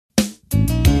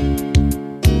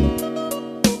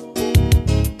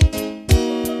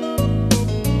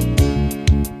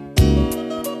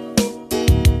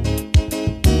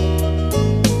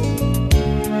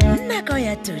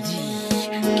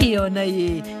yona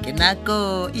ye ke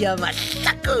nako ya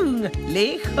mahlakong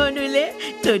le kgonole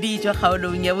toditšwa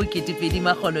kgaolong ya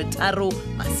bo2,3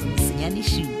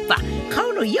 masomešupa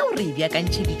kgaolo yeo re e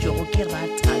beakantšheditšwego ke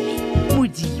ratana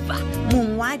modiba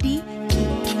mongwadi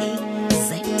KZ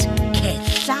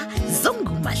Kehla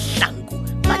Zongu Mahlangu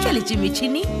batšweletše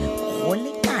metšhini go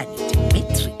lekane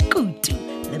Dimitri Kutu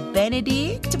le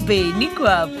Benedict Beni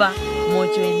Kwapa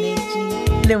motšweletši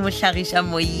le mohlagiša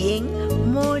moyeng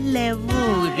mo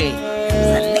leboge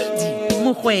Zaledi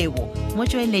mokgwebo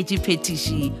motšweletši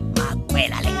phetiši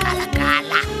makwela le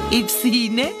kalakala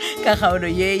ipsine ka kgaolo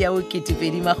ye ya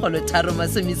bo2,3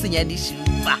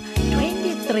 masomešupa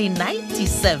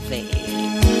 2397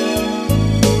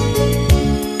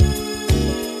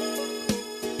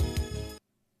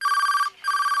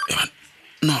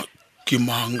 no ke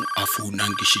mang a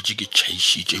founang ke šitše ke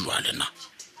tšhaišitše jwale na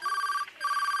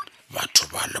batho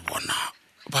ba le bona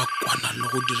ba kwana le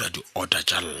go dira di-order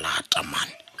tša lata man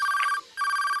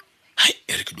hai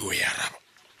e re ke dio ya raba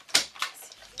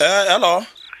hello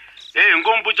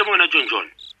nkompotse mona Jonjon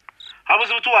ha bo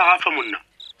se botse wa gafa monna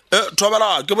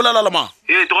thobela ke bolela le mang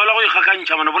tlogela go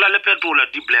ikgakantšha mana bola le Phetola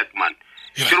di black man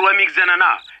ke re wa mixena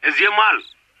na eziemal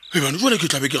bane jwale ke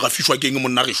tlabe ke gafišwa ke eng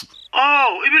monna gešo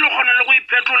ebile kgona le go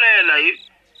iphetolela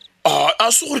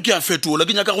a se gore ke a fetola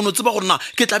ke nyaka go no tseba gore na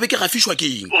ke tlabe ke gafišwa ke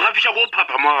eng o gafiša go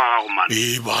phapha mo ga gago man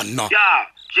banna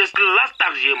just last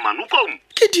tarje man o kom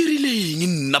ke dirileng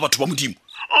nna batho ba modimo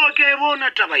okay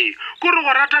bona taba e ko re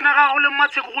go ratana ga go le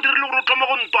Matsheko go dirile gore o thoma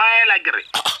go ntwaela kere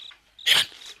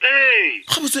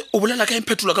ga botse o bolela ka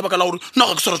imphetola ka baka la gore nna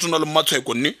ga ke sa ratana le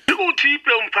Matsheko nne o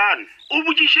thipe mfana o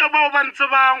botsiše bao ba ntse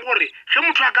bang gore ge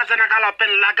motho a ka tsena ka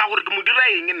lapeng la ka gore ke mo dira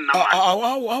eng nna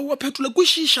wa Phetola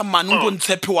kwešiša mane o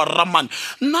ntshepe wa rra mane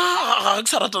nna ga ke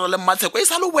sa ratana le Matsheko e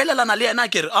sa le o boelelana le yena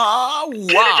kere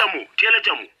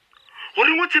theeletša mo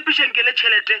gore ngo tshepišeng ke le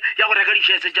tšhelete ya go reka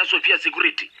dišhese tša Sophia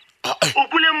Security o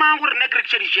kule mang gore nna ke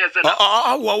rekša dišhese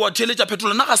wa theeletša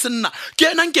Phetola nna ga se nna ke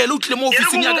ena nkele o tlile mo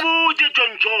officing yaka botse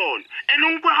Jonjon ene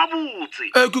nkwe gabotse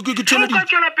ke ka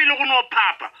tšwela pele go no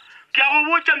phapa ke a go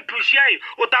botsa nthuši ae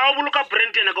o ta go boloka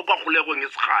brand ena ka kwa kgolegong e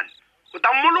segale o ta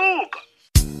mmoloka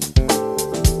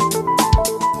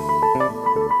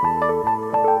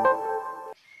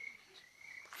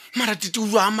maratite o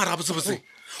jwa mara botsebotse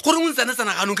gore o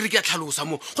ntsana ganong ke re ke a tlhalosa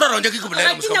mo go ra ke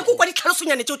bolela ke nyaka o kwa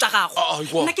ditlhalosonyane tseo tša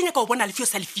gago nna ke nyaka o bona lefio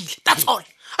sa lefile that's all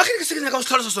a ke se ke nyaka go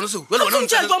tlhalosa sone seo o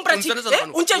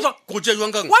ntše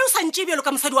jwang wa o sa ntše bjelo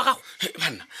ka mosadi wa gago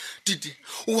banna tite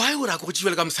wa e o ra ke go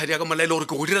tšebele ka mosadi ya ka molaele gore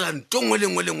ke go direla nto ngwe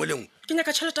lengwe ke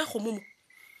nyaka tšhelete ya kgomomo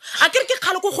a ke re ke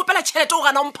kgale ko kgopela tšhelete o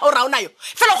gana o mpha o rao nayo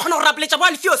fela o kgona go rapeletša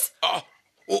boa lefios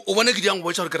o bona ke diang go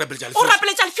botsa gore ke rapeletša o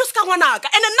rapeletša lefios ka ngwanaka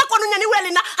ande nna kwanonyane o ya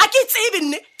lena a ke itsebe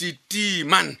nne titi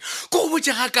man ko go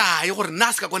botse ga kae gore nna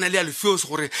a se ka kwana le ya lefios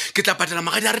gore ke tla patela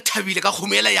magadi a re thabile ka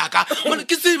kgomeela yaka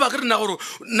ke tseba ke re nna gore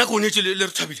nna ke o nyetse le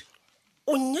re thabile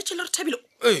o nyetse le re thabile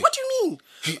what do you mean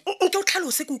nke o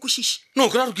tlhalose ke o kwešiše no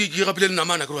ke ra gore ke gapile le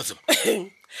namana ke re wa tseba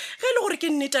ge e le gore ke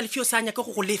nnete a lefios a nyake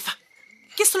go go lefa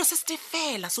ke selo se sete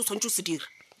fela se o tshwantse o se dira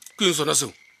ke eng sona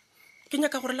seo ke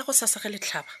nyaka gore le go sasage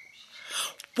letlhaba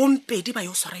bompedi ba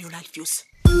yo swara yo la lefios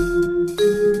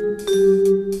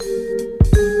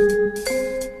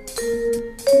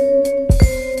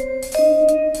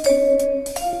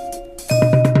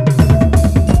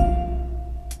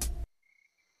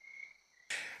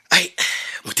ai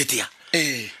motetea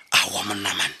aowa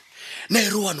monna mane nna e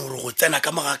re wane gore go tsena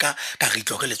ka mogaka ka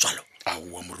gitlwa ke letswalo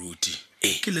aowa moruti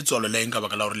ke letswalo la eng ka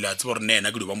baka la gore le a tseba gore nna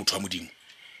ena ke dio ba motho wa modimo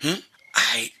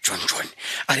ai Jonjon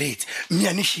a reetse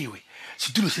mmeanešiwe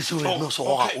setulo se seo no se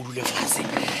goga o dule fase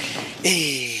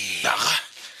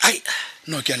ai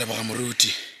no ke a leboga moruti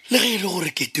le ge e le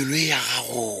gore ketelo e ya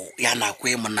gago ya nako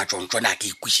e monna Jonjon a ke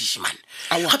ikwešiše mane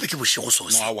gape ke bošego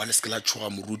sose wa le se ke la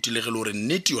tshoga moruti le ge le gore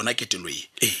nnete yona ketelo e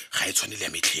ga e tshwane le ya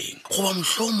metlheng goba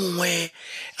mohlho mongwe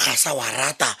ga sa wa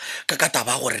rata ka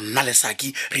taba gore nna le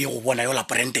Saki re ye go bona yo la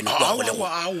brandene kwa go le go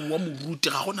aowa moruti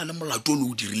ga gona le molato o le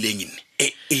o dirileng nne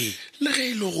le ge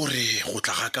e le gore go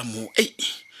tla ga ka mo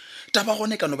taba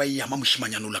gone ka no ba e ama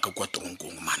mošimanyane o la ka kwa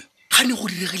toronkong mane gane go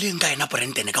diregileng ka ena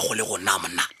brandene ka go le go nna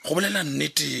monna go bolela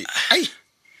nnete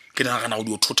ke nagana go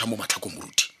di o thotha mo matlhakong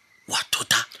moruti wa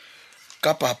thota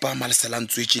ka papa malesela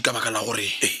ntswetse ka baka la gore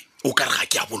o ka re ga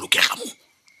ke a bolokega mo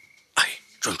ai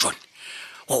Jonjon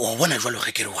wa bona jwalo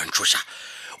ge ke re wa ntšhoša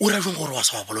o ra jwang gore wa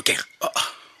sa wa bolokega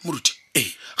moruti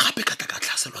gape ka tla ka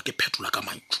tlhaselwa ke Phetola ka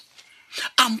mantšu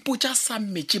a mpotša sa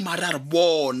mmetše mare a re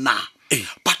bona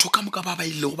batho ka moka ba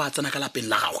ile go ba tsena ka lapeng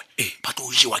la gagwe batho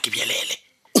o jewa ke bjelele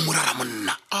o morara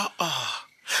monna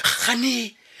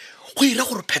gane go ira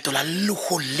gore Phetola le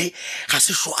golle ga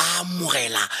se sho a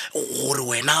mogela gore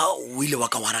wena o ile wa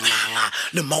ka wa ranganga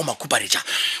le mmago makhuparetša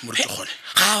morutegole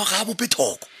ga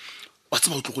bopethoko wa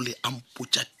tseba o tlo go le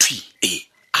ampotša thwi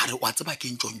a re wa tseba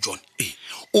keng Jonjon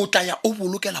o tla ya o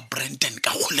bolokela Brandon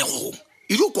ka kgolegong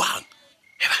e dio kwang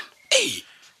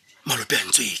malope a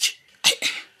ntswetše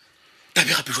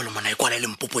tabe gape jalo mona e kwala le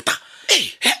mpopota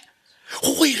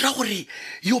go ira gore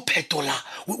yo Phetola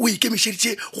o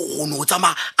ikemišeditše go no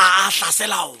tsama a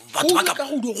hlasela batho ba ka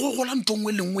go di go gola ntho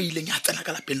nngwe le nngwe ileng ya tsena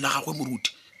ka lapeng la gagwe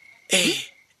moruti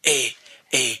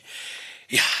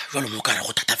ya jalo mo ka re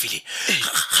go thatafile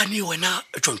gane wena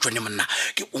Jonjon monna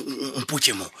ke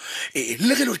mpotše mo le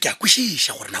ge le gore ke a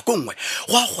kwešiša gore nako nngwe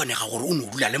go a kgonega gore o no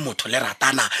dula le motho le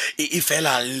ratana e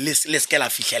fela le seke la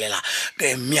fitlhelela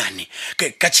meane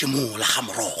ka tšhemola ga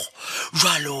morogo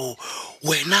jalo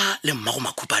wena le mmago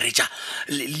makhuparetša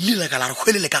le leka la re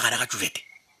kgwele le ka gare ga tšuvete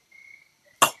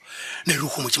ao ne re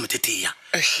homotše motheteya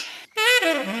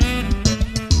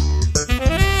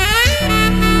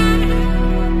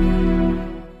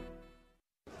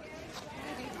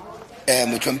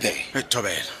motlhomphege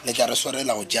thobela le tla re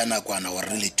swarela go tšea nakwana gore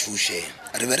re le thuše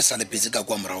re be re sa lepetse ka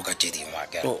kwa morago ka tše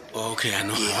dingwe okay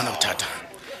ano gona bothata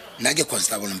nna ke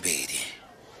constable Mpedi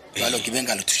jalo ke beng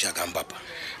ka le thuša kang papa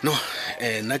no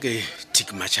nna ke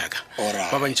tik machaka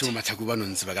Alright. ba bantšhe mo matlhako ba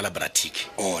nontse ba ka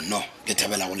labratic no ke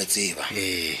thabela go le tseba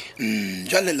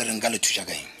jale le reng ka le thuša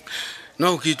ka eng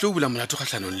no ke tlo bula molato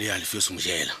kgatlhanong le Alfios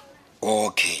Mojela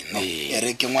okay no e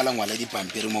re ke ngwala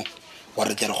dipampiri mo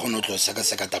gore ke re kgone o tlo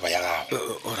seka taba ya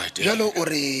gago alright jalo o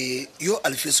re yo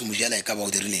Alfios Mojela e ka ba o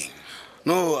dirileng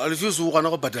no Alfios o gana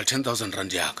go patela 10,000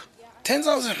 rand yaka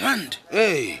 10,000 rand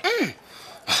e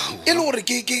le gore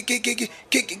ke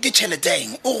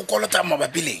tšheleteng o go kolota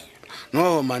mabapileng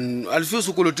no man Alfios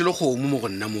o kolotile kgomo mo go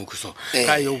nna mo ke so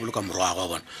ka ye o boloka morwago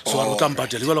bona so wa go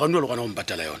tlampatela jalo ga nne le gona go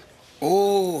mpatela yona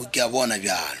ke a bona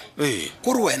bjalo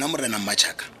kore wena morena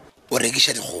Matsheko o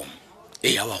rekiša dikgomo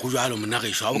ya wa go jalo monna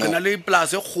gešo a o ke na le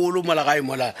polase kgolo mola gae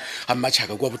mola ga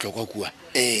Matsheko kwa botlokwa kua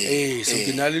so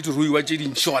ke na le diruiwa tše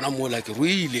dintši gona mola ke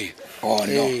ruile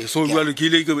so jalo ke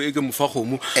ile ke mofa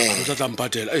kgomo go tla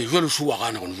tlampatela jalo šo wa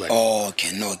gana gone jale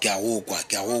okay no ke a go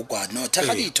kwa no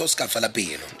thega ditho se ka fela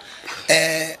pelo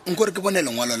nkore ke bone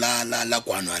lengwalo la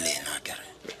kwano a lena kere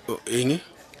eng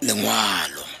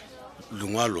lengwalo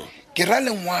ke ra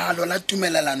lengwalo la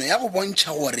tumelelano ya go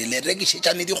bontšha gore le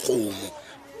rekišetšane dikgomo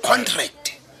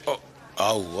contract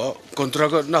aowa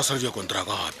kontraka nna sa re dia kontraka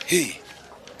gape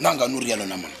nanga no rialo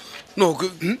na mona no ke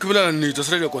bolela nnete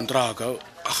sa re dia kontraka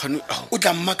o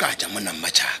tla mmakatša monna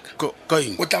Matsheko ka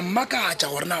eng o tla mmakatša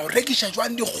gore na o rekiša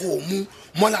jwang dikgomo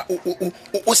mola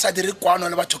o sa dire kwano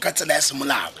le batho ka tsela ya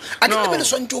semolao a ke tebe le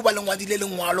swantse o ba lengwadile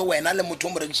lengwalo wena le motho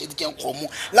o mo rekišedikeng kgomo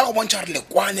la go bontšha gore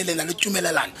lekwane le na le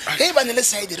tumelelano ge e bane le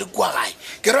sa e dire kua gae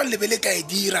ke ra lebe le ka e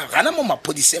dira gana mo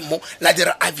maphodiseng mo la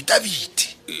dira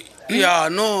affidavit ya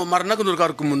no mara nna ke no re ka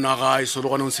re ke monna gae so le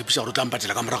gone o tshepiša gore o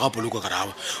tlampatela ka moraga poloko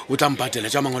karaaba o tlampatela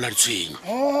tša mangwe la ditshwenyo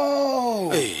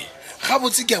ga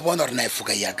botse ke a bona gore na e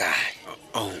foka ya kae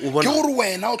ke gore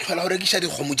wena o tlhola o rekiša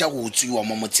dikgomo tša go utswiwa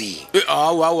mo motseng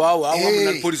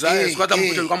monna lepodisa se ka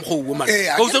tlampotelo ka mokgouo mane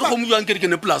ka o tse dikgomo jang ke re ke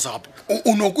ne polase gape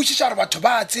o ne o kwešiša gore batho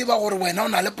ba tseba gore wena o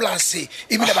na le polase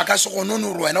ebile ba ka se gone one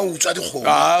gore wena o utswa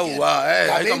dikgomoale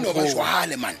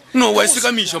man no wa e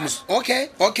sekamiša mos okay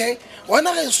wena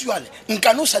ge e seale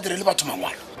nkane o sa dire le batho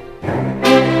mangwalo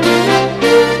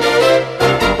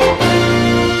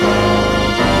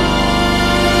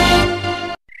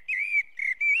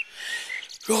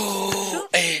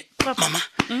mama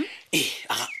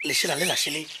lešela le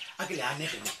lašele a ke le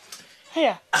anegemo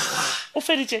heya o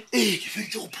feditše ke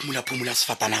feditše go phumula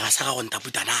sefatanaga sa ga go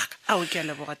ntaputanaka ao ke a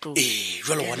lebogatlo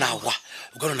jalo gona wa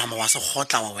o ka nonama wa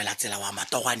sekgotla wa wela tsela wa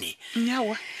matogwane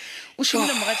nyawa o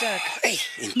šomile moga jaaka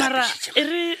mara e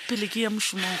re pele ke ya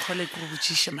mošomong kgole ke go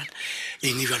botšiše mana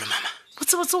eng jalo mama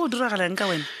botsebotse go diragalang ka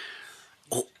wena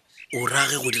o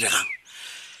rage go diregang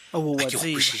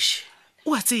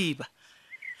o a tseba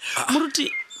moruti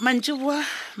mantše boa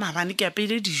maabane ke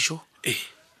apeile dijo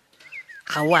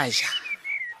ga o a ja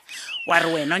wa re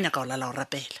wena o nyaka o lala o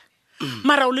rapela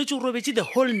mara o letse o robetse the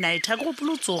whole night ga ke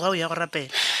gopole o tsoga o ya go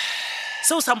rapela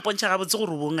seo sa mpontšha gabotse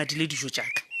gore o bo ngadile dijo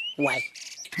jaaka why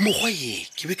mokgwa ye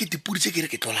ke be ke dipoditse ke re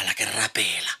ke tlolala ke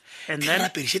rapela ke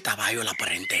rapediše taba yo la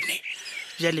Brandon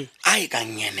bjale a e ka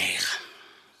ngenega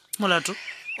molato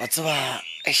wa tseba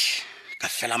ka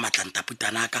fela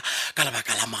matlantaputanaka ka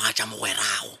lebaka la mogatša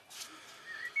mogwerago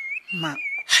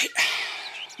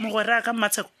mogwera ka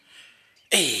Matsheko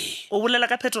o bolela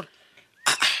ka Phetola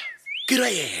ke ra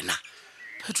yena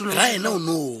ra ena o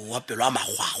no wa pelo a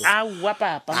magwago aowa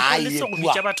papa nka le se go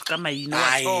bitša batho ka maina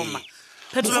wa thoma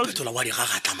Phetola wa di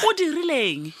gagatla o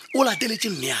dirileng o lateletse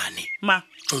mmeane ma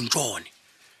Jonjon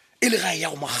e le ga ya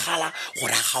go mogala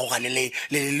gore a gaogane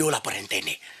le o la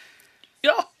porentene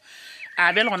yo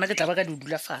a be le gona ke tla ba ka di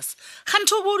dula fase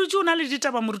gantse o boditse o na le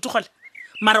ditaba moruti gole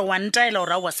mara wa ntaela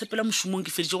gore a wa sepela mošomong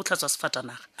ke feditse go tlhatswa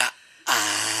sefatanaga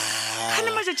ga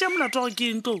ne matšatši a molato go ke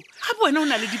ento gape wena o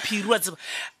na le diphiri wa tseba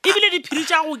ebile diphiri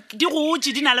tšago di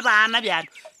gotse di na le bana bjalo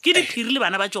ke diphiri le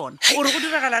bana ba tsona gore go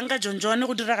diragalang ka Jonjon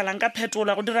go diragalang ka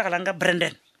Phetola go diragalang ka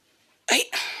Brandon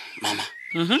mama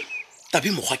tabi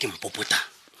mokgwa ke mpopota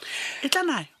e tla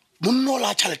nayo monno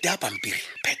la tšhalete ya pampiri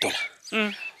Phetola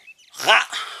ga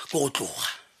go tloga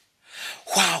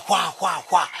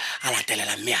hwa a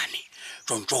latelela mmeane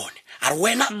Jonjon a re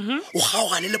wena o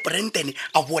gaogane le Brandon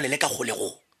a bolele ka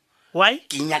golego why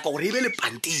ke nyaka gore e be le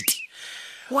pantiti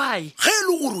why ge e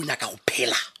le gore o nyaka go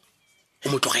phela o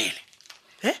motlogele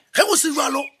ge go se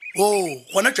jalo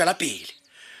gona tšwela pele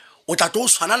o tla to o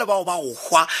tshwana le bao ba go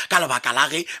hwa ka lebaka la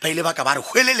ge ba ile ba ka ba re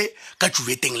hwelele ka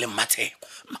tšubeteng le Matsheko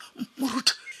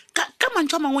moruti ka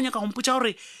mantho a mangwe o nyaka gompotsa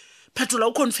gore Phetola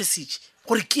o confessitše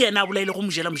gore ke yena a bolaile go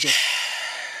Mojela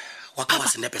wa ka ba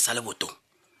senepe sa lebotong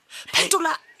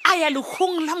Phetola a ya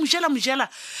legong la Mojela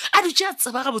a dutse a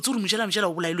tseba ga botse gore Mojela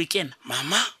o bolailwe ke ena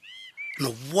mama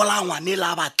no bola ngwane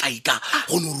la ba tlaika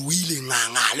go no re o ile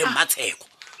nganga le Matsheko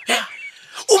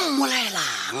o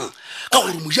mmolaelang ka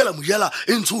gore Mojela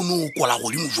e ntse o no kola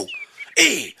godimo jo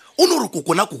o no re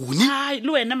kokona kokoni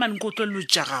le wena mane ko tlolelo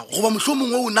tša gago goba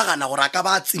mohlomongwe o nagana gore a ka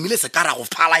ba tsemile sekara go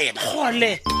phala yena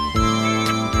gole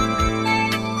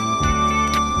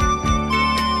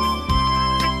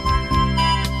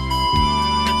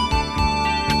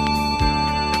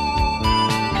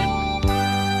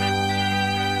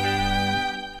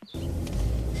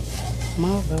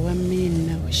Mova wa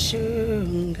mina wa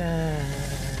xunga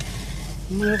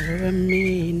Mova wa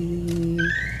mina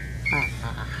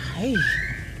Ai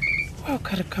wa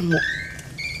ka re ka mo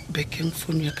bekeng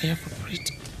phone ya ka ya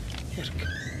favorite erke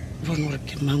bona gore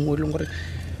ke mang o leng gore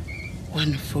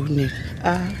one phone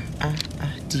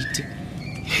dite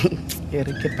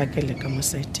ere ke pakele ka mo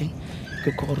setting ke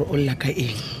gore o lla ka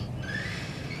eng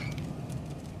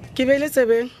ke bele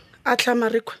tsebeng a tlhama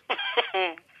rekwa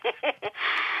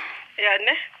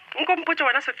yane nkompotse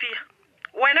wena Sofia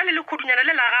wena le lekhudunyana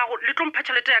le la gago le tlompha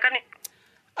tšhelete ya ka ne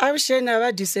a shena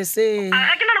ba disese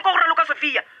a ke na le go raloka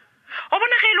Sofia o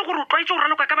bona ge ile gore o tlwaetse go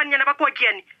raloka ka banyana ba kwa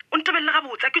kiane o ntebelle ga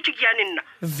botsa ke tše kiane nna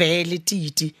vele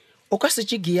titi o ka se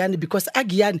tše giane because a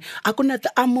giane a kuna ta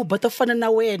amo botofana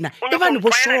na wena e bana bo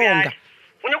shonga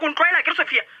o nyako ntloela ke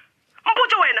Sofia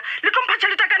mpotse wena le tlompha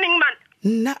tšhelete ka neng man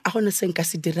nna a gona se nka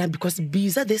se dirang because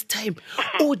Biza this time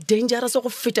o dangerous go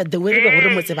feta the way re be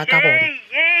gore motse ba ka gona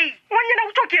ngwanyana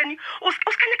o tsokene o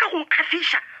ska nyaka go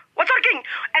nkgafisha wa tsore keng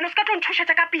and o ska tlo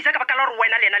nthushetsa ka Biza ka baka la gore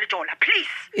wena le ena le jola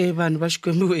please bana ba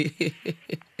xikwemiwe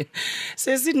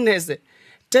se sinese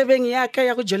tebeng ya ka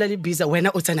ya go jola le Biza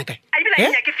wena o tsena kae a ibela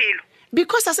nya ke felo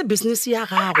because as a business ya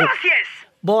gago yes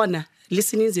bona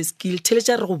listening is a skill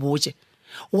teletša re go botse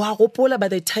wa gopola by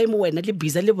the time wena le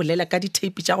Biza le bolela ka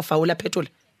di-tape tša go faola Phetola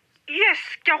yes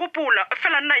ke a gopola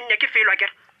fela nna nya ke felo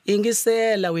akere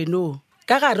ingisela weno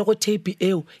ka gare go tape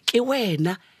eo ke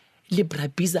wena le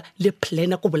Biza le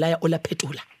plana go bolaya o la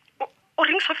Phetola o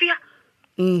reng Sofia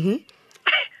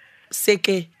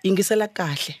seke ingisela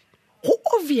kahle go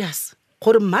obvious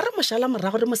gore mara moshala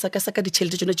morago re mosakasaka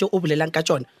ditšhelete tsone tše o bolelang ka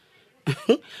tsona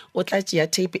o tla tšea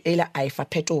tape ela a efa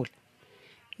Phetola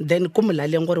then ko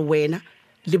molaleng gore wena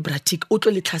le Bratic o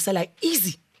tlo le tlhasela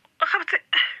easy gabotse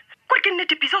ko ke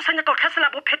nnete Biza o sa nyaka go tlhasela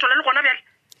bo Phetola le gona bjale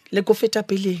le go feta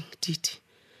peleng titi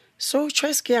so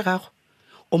choice ke ya gago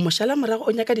o moshala morago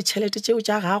o nyaka ditšhelete tšeo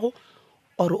tša gago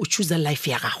or o choose life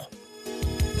ya gago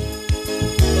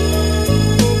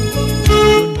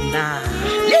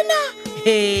lena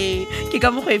ke ka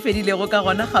mokgwa e fedilego ka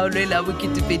gona kgaolo e la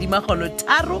boketepedi magolo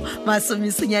 3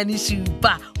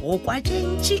 go kwa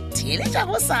tšentši theeletša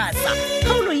go sasa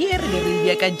kgaolo ye re le re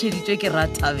beakantšheditšwe ke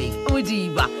Rathabeng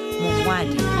Modiba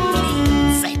mongwadi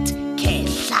Kz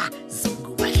Kehla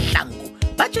Zungu Mahlangu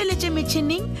ba tšweletše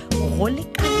metšhineng go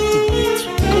lekane Dimitri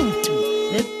Kutu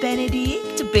le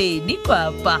Benedict Beny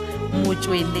Kwapa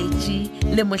motšweletši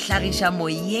le mohlagiša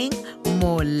moyeng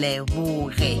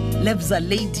Moleboge Lebza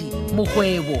Lady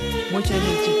Mogwebo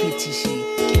motšweletši phetiši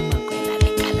ke Makwela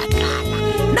Lekalakala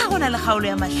na gona le kgaolo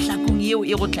ya mahlakong yeo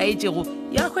e go tlhaetšego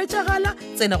ya hwetšagala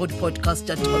tsena go di-podcast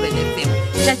tša Thobel FM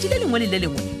tšatši le lengwe le le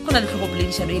lengwe go na le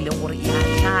tlhogopoledišano e leng gore ya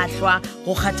hlahlwa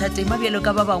go kgatha tema bjalo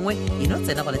ka ba bangwe e no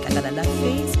tsena go letlakala la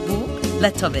Facebook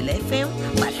la Thobel FM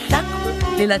mahlakong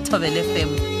le la Thobel FM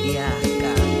ya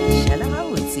ka. Shalom.